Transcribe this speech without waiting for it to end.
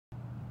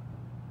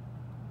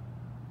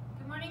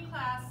morning,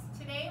 class.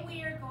 Today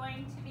we are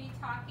going to be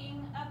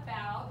talking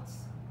about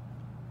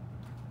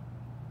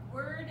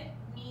word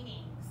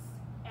meanings,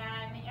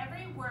 and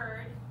every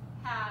word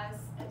has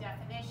a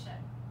definition.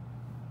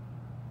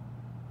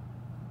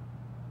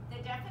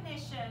 The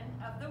definition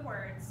of the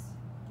words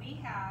we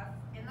have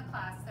in the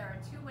class, there are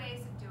two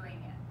ways of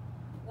doing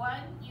it.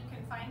 One, you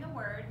can find the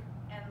word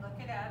and look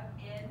it up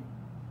in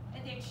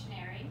a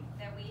dictionary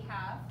that we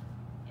have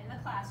in the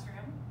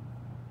classroom.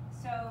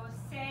 So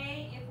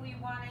say if we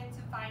wanted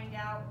to find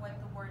out what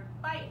the word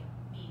bite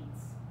means,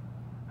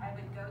 I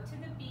would go to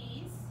the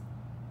B's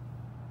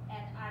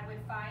and I would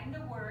find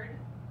the word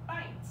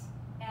bite.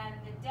 And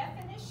the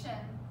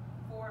definition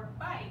for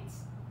bite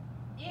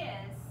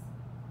is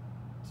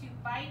to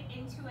bite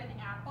into an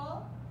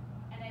apple,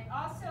 and it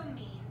also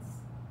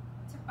means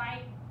to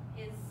bite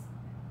is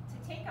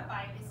to take a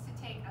bite is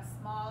to take a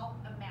small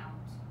amount.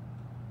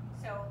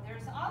 So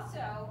there's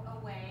also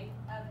a way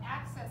of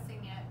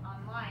accessing it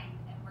online,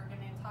 and we're going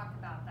to talk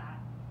about that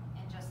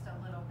in just a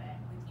little bit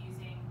with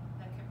using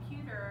the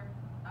computer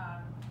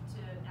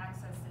to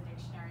access the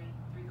dictionary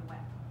through the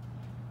web.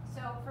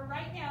 So for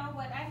right now,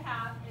 what I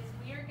have is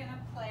we are going to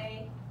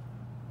play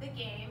the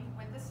game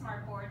with the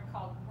smartboard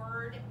called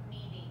Word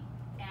Meaning.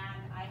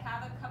 And I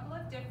have a couple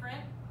of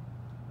different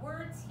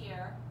words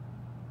here.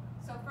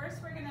 So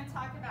first we're going to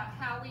talk about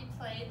how we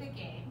play the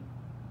game.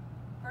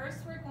 First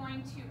we're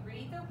going to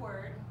read the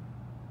word,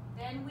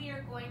 then we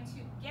are going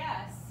to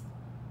guess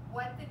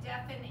what the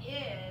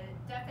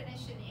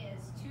definition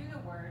is to the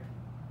word.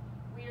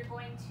 We are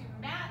going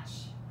to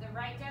match the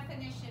right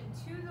definition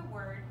to the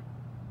word,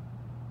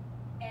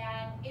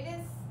 and it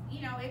is,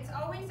 it's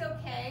always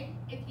okay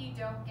if you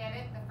don't get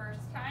it the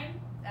first time.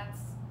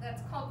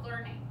 That's called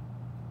learning.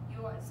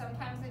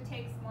 Sometimes it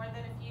takes more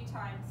than a few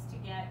times to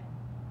get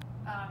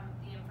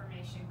the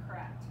information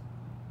correct.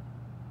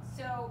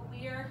 So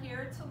we are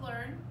here to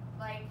learn,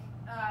 like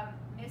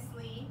Miss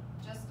Lee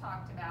just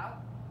talked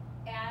about.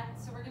 And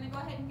so we're going to go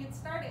ahead and get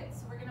started.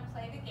 So we're going to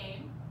play the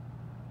game.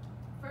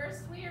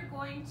 First, we are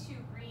going to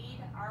read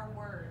our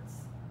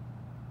words.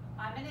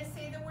 I'm going to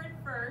say the word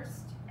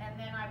first, and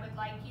then I would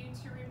like you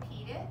to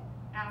repeat it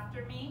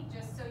after me,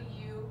 just so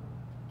you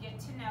get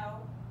to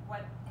know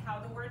how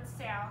the word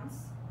sounds,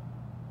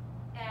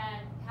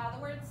 and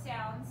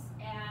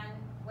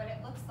what it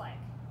looks like.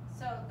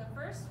 So the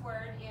first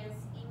word is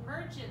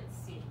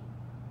emergency.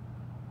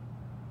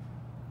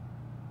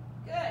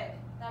 Good,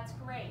 that's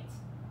great.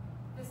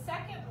 The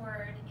second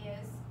word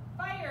is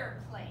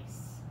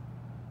fireplace.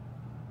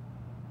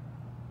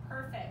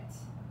 Perfect,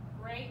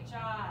 great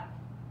job.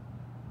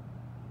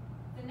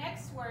 The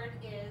next word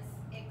is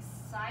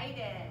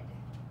excited.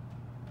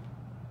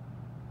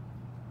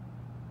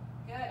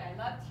 Good, I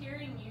loved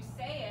hearing you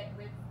say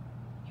it.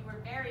 You were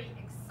very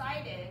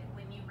excited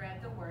when you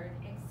read the word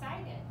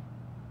excited.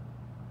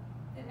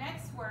 The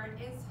next word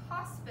is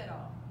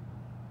hospital.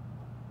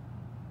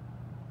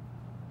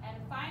 And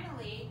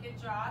finally, good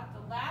job,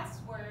 the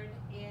last word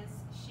is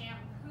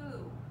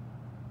shampoo.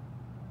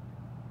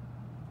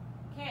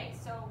 Okay,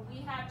 so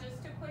we have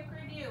just a quick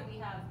review. We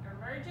have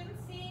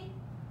emergency,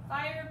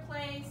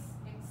 fireplace,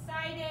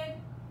 excited,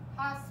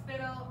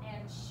 hospital,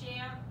 and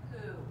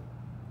shampoo.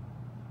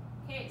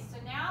 Okay, so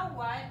now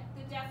what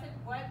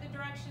the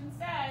direction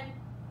said,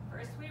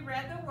 first we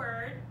read the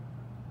word,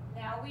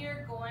 now we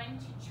are going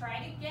to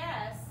try to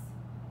guess,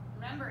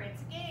 remember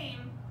it's a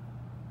game,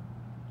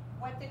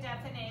 what the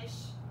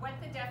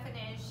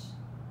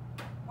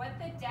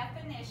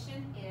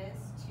definition is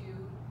to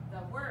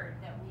the word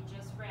that we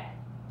just read.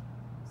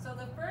 So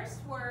the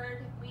first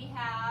word we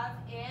have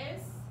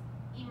is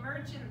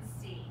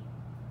emergency.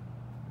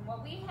 And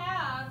what we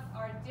have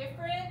are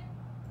different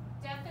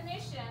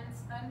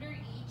definitions under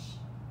each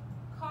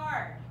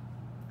card.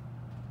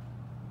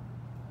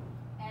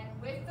 And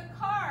with the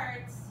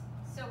cards,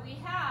 so we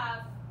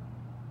have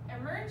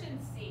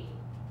emergency.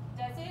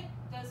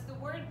 Does the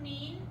word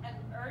mean an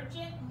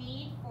urgent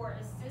need for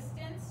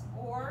assistance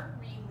or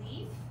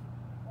relief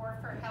or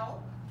for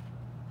help?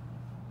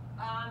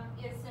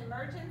 Is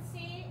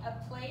emergency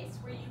a place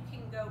where you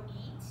can go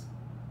eat?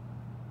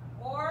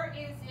 Or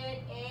is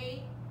it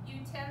a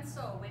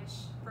utensil, which,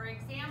 for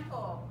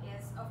example,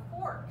 is a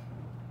fork?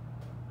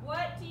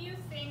 What do you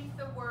think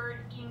the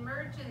word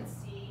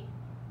emergency,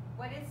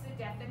 what is the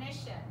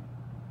definition?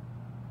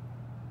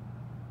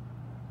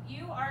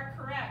 You are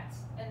correct.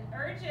 An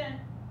urgent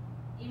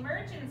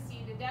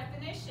emergency, the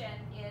definition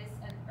is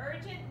an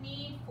urgent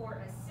need for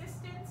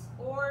assistance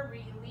or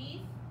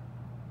relief,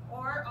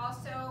 or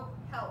also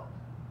help.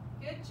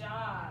 Good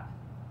job.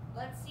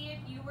 Let's see if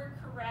you were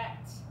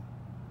correct.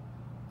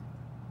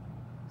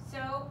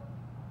 So,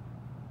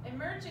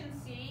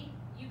 emergency,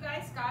 you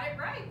guys got it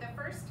right the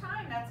first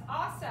time. That's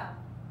awesome.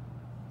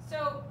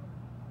 So,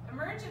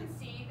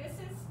 emergency, this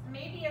is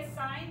maybe a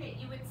sign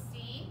that you would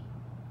see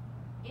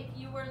if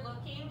you were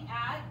looking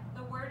at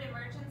the word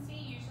emergency.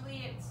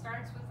 Usually it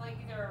starts with like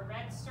either a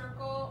red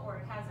circle or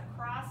it has a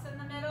cross in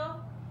the middle.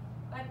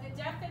 But the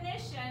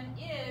definition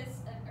is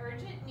an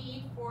urgent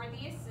need for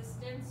the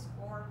assistance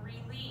or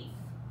relief.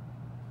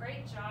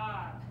 Great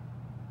job.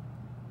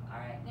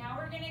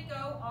 to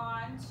go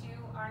on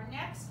to our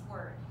next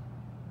word.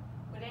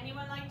 Would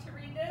anyone like to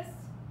read this?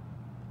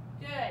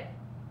 Good.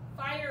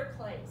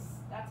 Fireplace.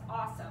 That's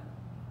awesome.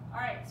 All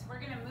right, so we're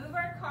going to move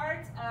our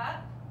cards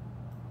up.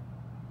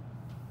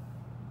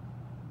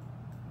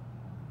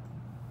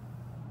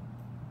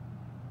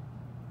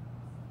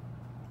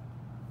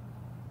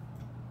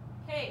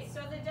 Okay,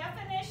 so the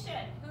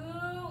definition,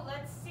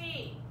 let's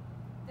see.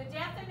 The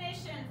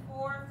definition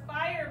for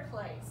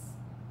fireplace,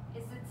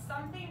 is it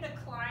something to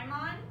climb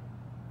on?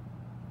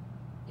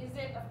 Is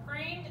it a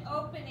framed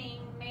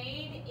opening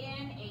made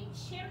in a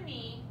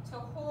chimney to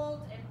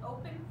hold an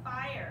open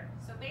fire?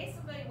 So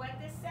basically what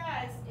this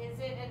says, is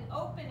it an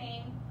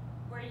opening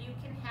where you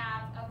can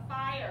have a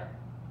fire?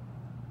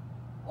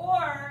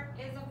 Or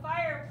is a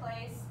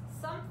fireplace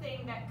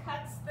something that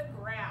cuts the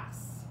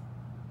grass?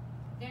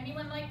 Would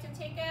anyone like to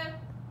take a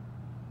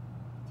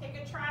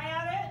try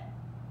at it?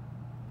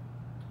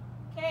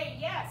 Okay,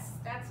 yes,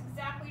 that's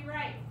exactly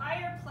right.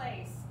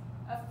 Fireplace,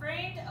 a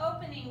framed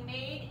opening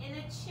made in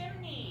a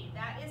chimney.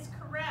 That is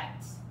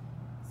correct.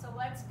 So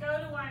let's go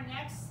to our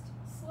next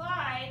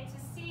slide to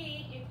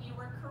see if you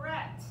were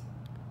correct.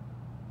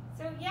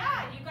 So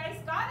yeah, you guys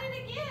got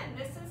it again.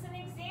 This is an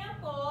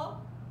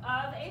example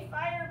of a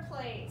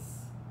fireplace.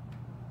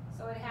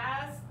 So it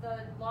has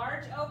the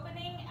large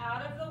opening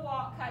out of the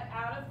wall, cut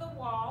out of the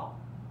wall,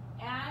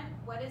 and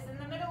what is in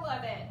the middle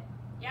of it?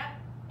 Yep,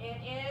 it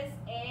is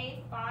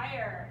a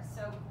fire.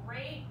 So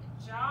great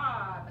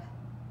job.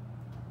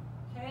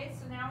 Okay,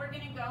 so now we're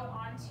going to go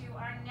on to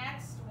our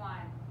next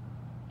one.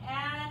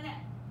 And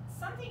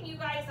something you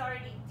guys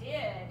already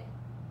did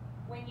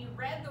when you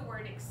read the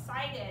word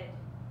excited,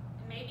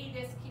 and maybe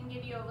this can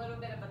give you a little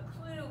bit of a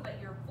clue, but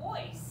your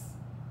voice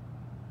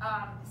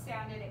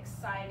sounded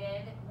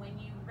excited when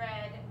you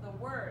read the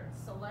words.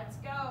 So let's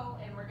go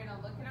and we're going to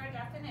look at our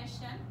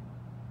definition.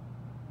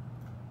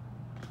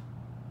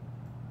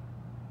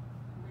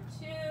 Number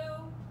 2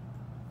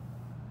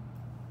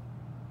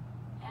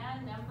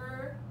 and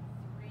number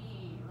 3.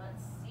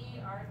 Let's see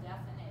our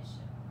definitions.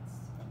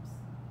 Oops.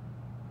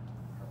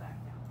 Go back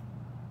down.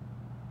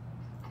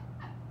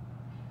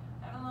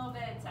 Having a little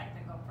bit of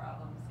technical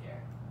problems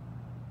here.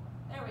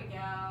 There we go.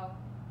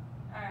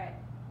 All right.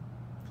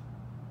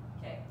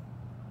 Okay.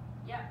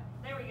 Yep,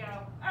 there we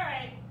go. All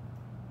right.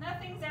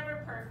 Nothing's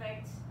ever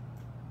perfect.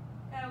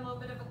 Got a little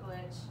bit of a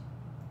glitch.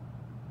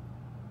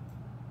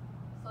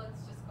 So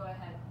let's just go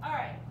ahead. All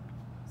right.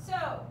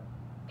 So,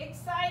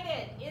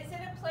 excited, is it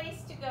a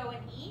place to go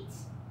and eat?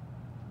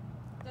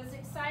 Does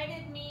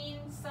excited mean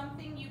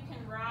something you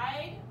can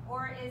ride?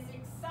 Or is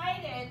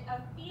excited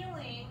a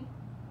feeling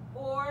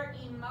or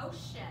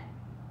emotion?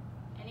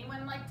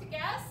 Anyone like to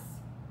guess?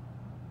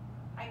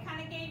 I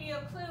kind of gave you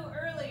a clue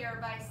earlier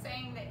by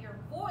saying that your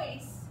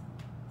voice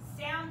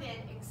sounded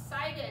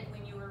excited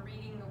when you were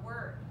reading the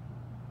word.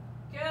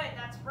 Good,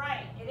 that's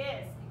right, it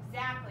is,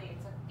 exactly.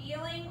 It's a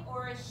feeling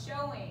or a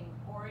showing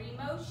or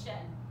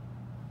emotion.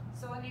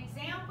 So an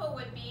example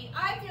would be,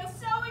 I feel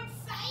so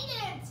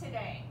excited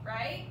today,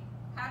 right?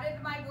 How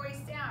did my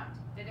voice sound?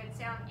 Did it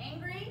sound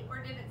angry or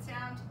did it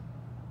sound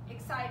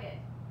excited?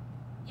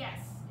 Yes,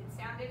 it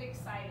sounded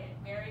excited.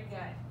 Very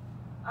good.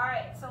 All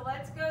right, so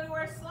let's go to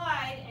our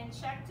slide and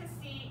check to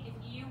see if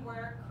you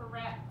were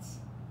correct.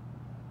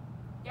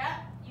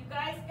 Yep, you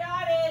guys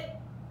got it.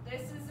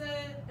 This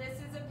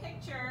is a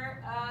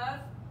picture of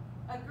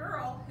a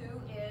girl who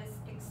is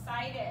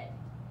excited,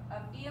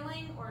 a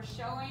feeling or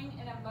showing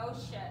an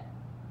emotion.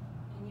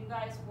 And you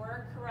guys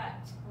were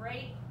correct.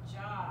 Great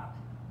job.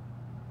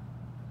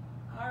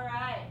 All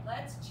right,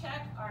 let's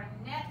check our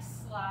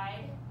next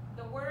slide.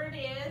 The word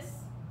is,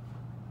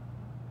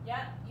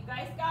 yep, you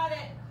guys got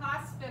it,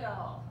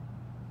 hospital.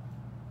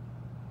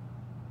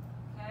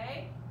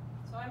 Okay,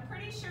 so I'm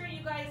pretty sure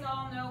you guys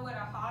all know what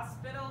a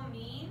hospital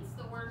means,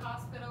 the word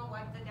hospital,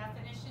 what the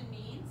definition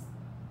means.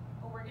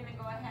 But we're going to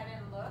go ahead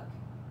and look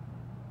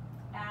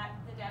at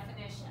the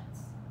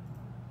definitions.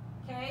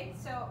 Okay,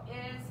 so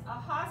is a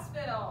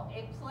hospital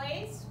a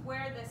place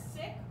where the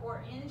sick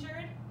or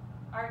injured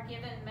are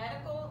given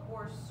medical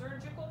or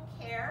surgical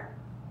care?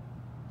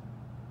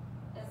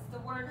 Is the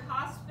word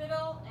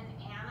hospital an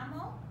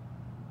animal?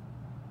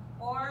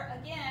 Or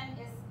again,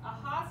 is a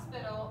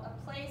hospital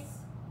a place,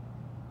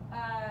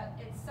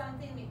 it's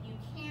something that you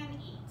can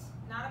eat?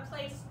 Not a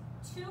place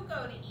to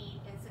go to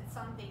eat, is it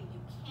something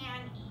you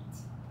can eat?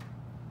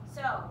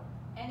 So,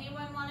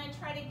 anyone want to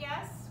try to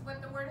guess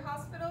what the word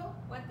hospital,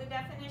 what the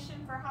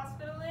definition for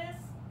hospital is?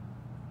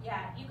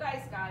 Yeah, you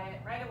guys got it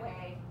right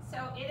away.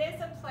 So it is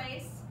a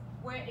place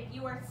where if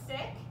you are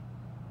sick,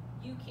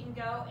 you can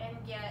go and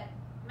get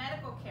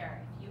medical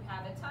care. If you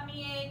have a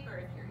tummy ache or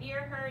if your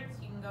ear hurts,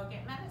 you can go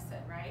get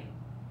medicine, right?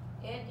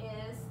 It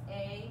is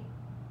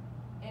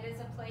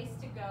a place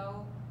to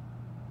go.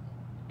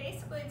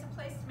 Basically, it's a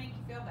place to make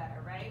you feel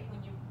better, right?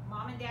 When your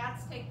mom and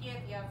dads take you,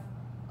 if you have,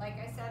 like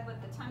I said,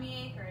 with the tummy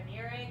ache or an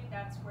earache,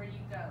 that's where you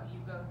go. You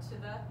go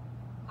to the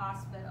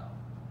hospital.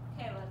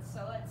 Okay,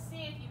 let's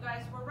see if you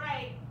guys were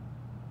right.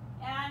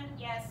 And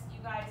yes, you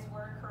guys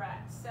were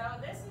correct. So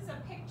this is a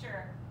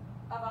picture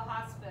of a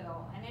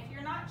hospital. And if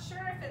you're not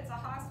sure if it's a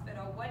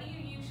hospital, what do you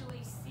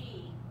usually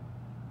see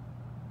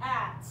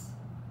at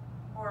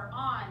or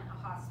on a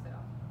hospital?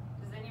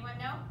 Does anyone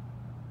know?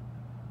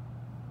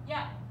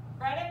 Yeah,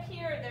 right up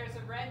here there's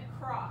a red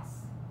cross.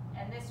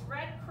 And this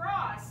red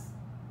cross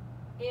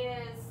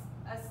is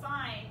a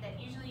sign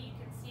that usually you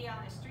can see on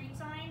the street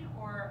sign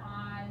or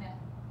on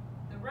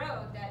the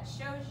road that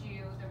shows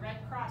you the red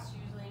cross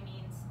usually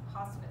means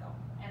hospital.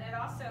 And it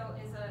also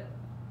is a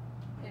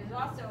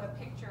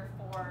picture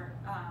for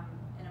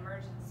an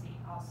emergency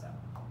also.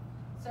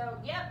 So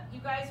yep, you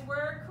guys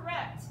were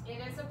correct.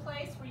 It is a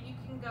place where you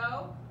can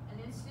go, an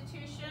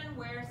institution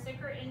where sick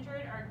or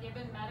injured are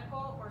given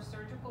medical or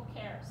surgical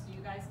care. So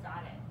you guys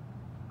got it.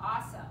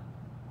 Awesome.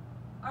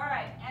 All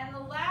right, and the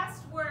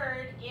last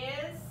word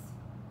is,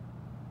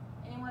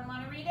 anyone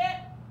want to read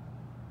it?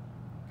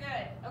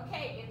 Good.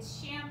 Okay,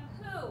 it's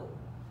shampoo.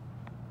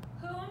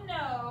 Who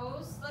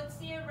knows? Let's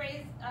see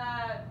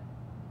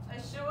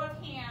a show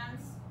of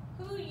hands.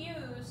 Who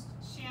used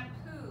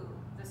shampoo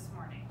this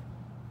morning?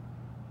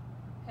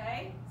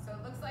 Okay, so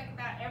it looks like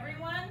about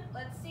everyone.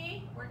 Let's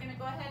see. We're going to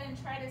go ahead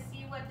and try to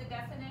see what the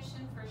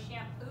definition for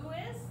shampoo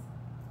is.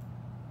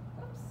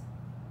 Oops.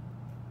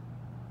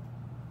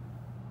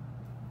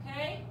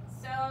 Okay,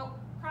 so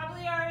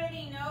probably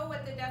already know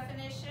what the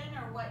definition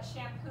or what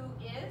shampoo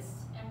is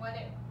and what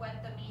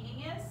the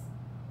meaning is.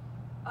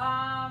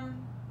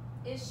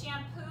 Is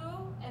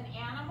shampoo an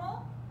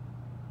animal?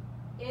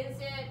 Is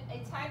it a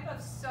type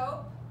of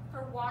soap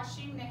for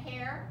washing the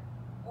hair?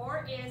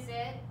 Or is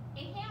it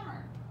a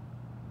hammer?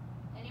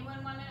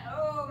 Anyone want to?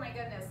 Oh my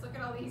goodness, look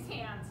at all these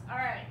hands. All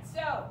right,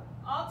 so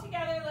all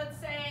together, let's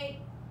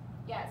say,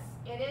 yes,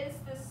 it is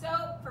the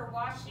soap for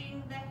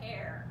washing the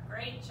hair.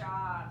 Great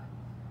job.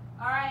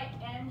 All right,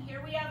 and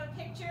here we have a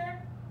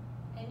picture,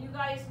 and you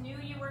guys knew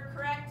you were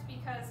correct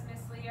because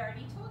Miss Lee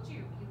already told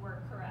you you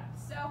were correct.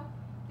 So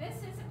this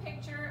is a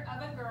picture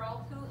of a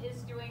girl who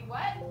is doing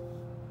what?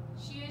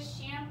 She is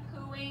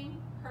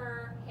shampooing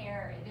her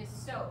hair. It is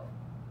soap,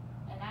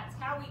 and that's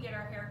how we get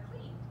our hair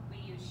cleaned. We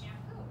use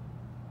shampoo.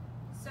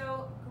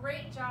 So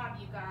great job,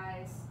 you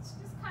guys. It's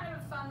just kind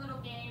of a fun little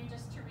game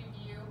just to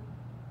review,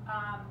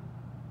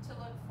 to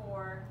look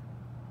for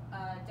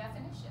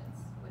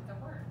definitions with the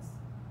words.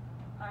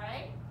 All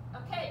right?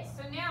 Okay,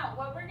 so now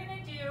what we're going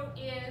to do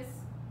is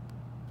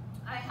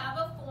I have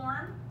a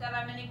form that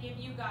I'm going to give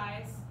you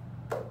guys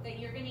that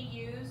you're going to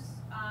use.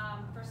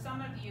 For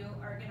some of you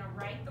are going to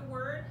write the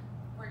word.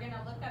 We're going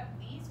to look up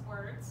these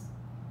words.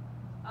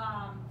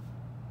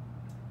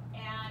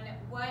 And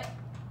what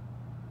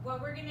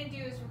we're going to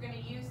do is we're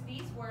going to use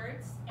these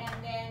words, and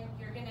then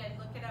you're going to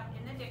look it up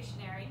in the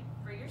dictionary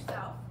for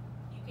yourself.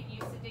 You can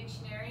use the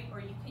dictionary or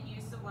you can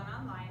use the one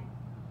online.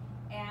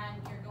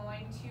 And you're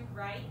going to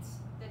write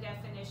the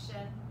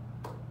definition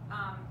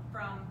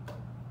from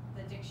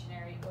the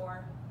dictionary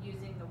or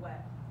using the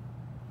web,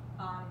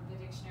 the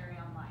dictionary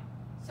online.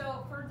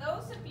 So for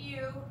those of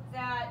you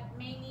that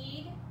may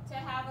need to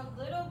have a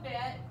little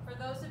bit, for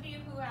those of you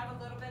who have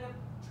a little bit of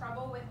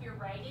trouble with your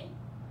writing,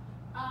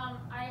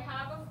 I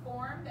have a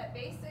form that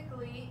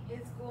basically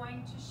is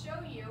going to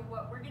show you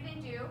what we're going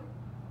to do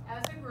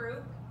as a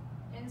group.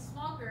 In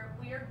small group,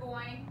 we are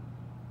going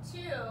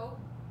to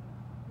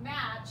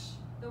match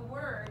the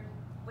word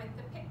with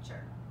the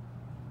picture.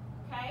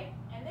 Okay?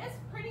 And this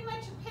pretty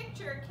much a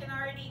picture can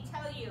already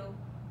tell you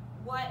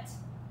what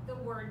the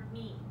word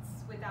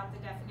means without the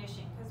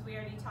definition, because we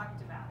already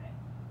talked about it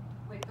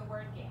with the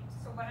word game.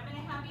 So what I'm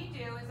going to have you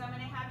do is I'm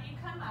going to have you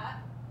come up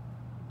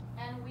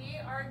and we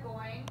are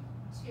going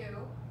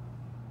to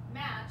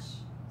match.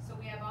 So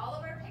we have all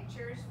of our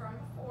pictures from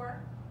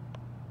before,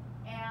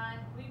 and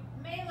we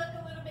may look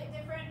a little bit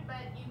different,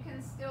 but you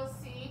can still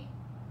see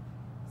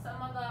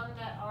some of them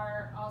that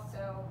are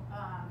also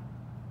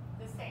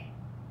the same.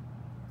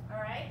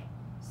 All right,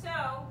 so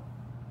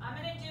I'm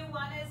going to do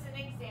one as an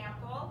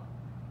example.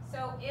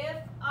 So if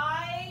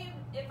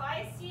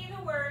I see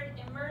the word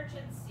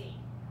emergency,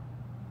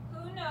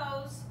 who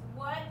knows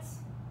what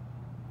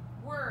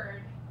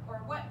word or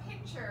what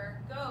picture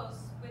goes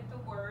with the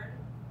word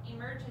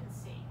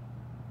emergency?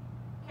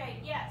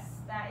 Okay, yes,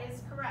 that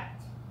is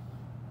correct.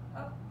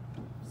 Oh,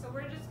 so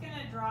we're just going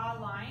to draw a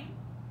line.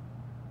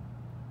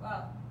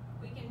 Well,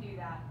 we can do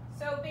that.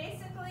 So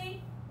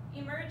basically,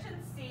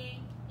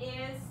 emergency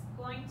is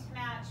going to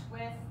match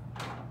with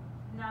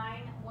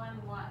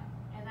 911.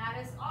 And that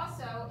is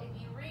also,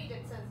 if you read,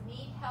 it says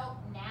need help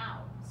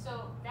now.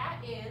 So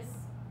that is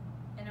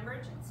an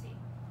emergency.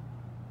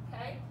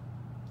 Okay?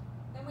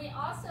 Then we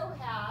also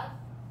have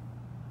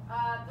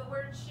the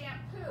word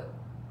shampoo.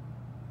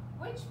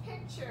 Which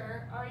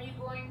picture are you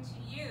going to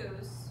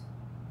use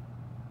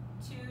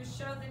to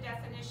show the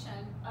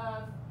definition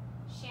of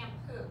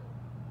shampoo?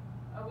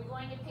 Are we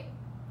going to pick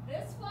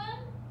this one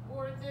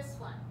or this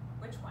one?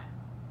 Which one?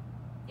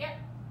 Yep,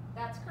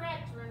 that's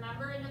correct.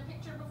 Remember in the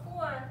picture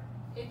before,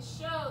 it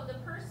showed the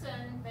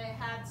person that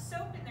had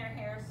soap in their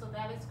hair, so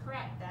that is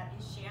correct. That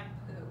is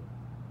shampoo.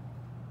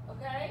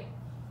 Okay?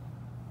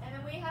 And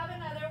then we have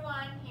another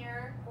one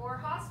here for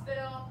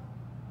hospital.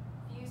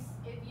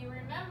 If you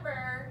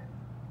remember,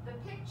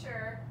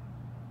 picture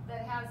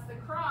that has the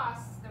cross,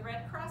 the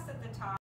red cross at the top.